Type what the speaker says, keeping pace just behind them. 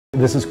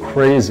This is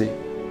crazy.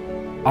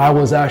 I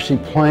was actually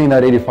playing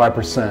that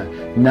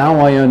 85%. Now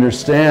I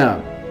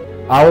understand.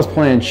 I was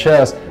playing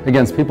chess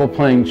against people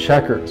playing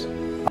checkers.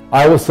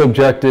 I was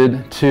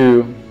subjected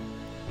to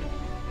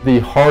the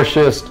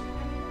harshest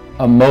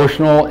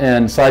emotional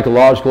and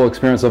psychological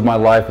experience of my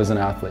life as an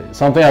athlete.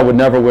 Something I would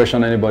never wish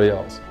on anybody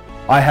else.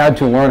 I had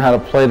to learn how to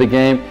play the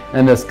game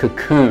in this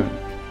cocoon.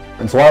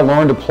 And so I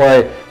learned to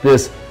play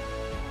this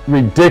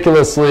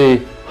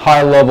ridiculously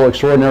high-level,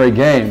 extraordinary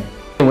game.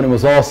 When it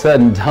was all said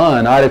and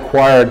done, I'd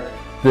acquired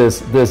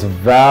this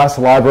vast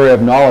library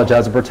of knowledge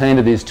as it pertained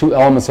to these two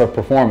elements of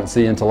performance,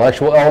 the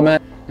intellectual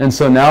element. And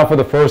so now for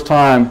the first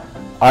time,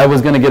 I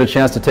was going to get a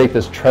chance to take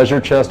this treasure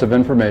chest of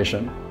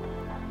information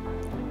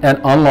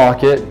and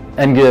unlock it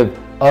and give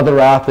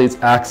other athletes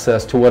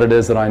access to what it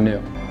is that I knew.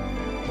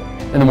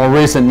 In the more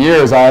recent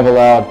years, I have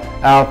allowed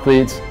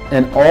athletes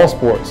in all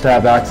sports to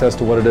have access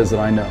to what it is that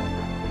I know.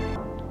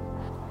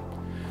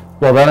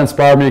 Well, that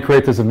inspired me to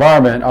create this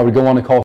environment. I would go on to call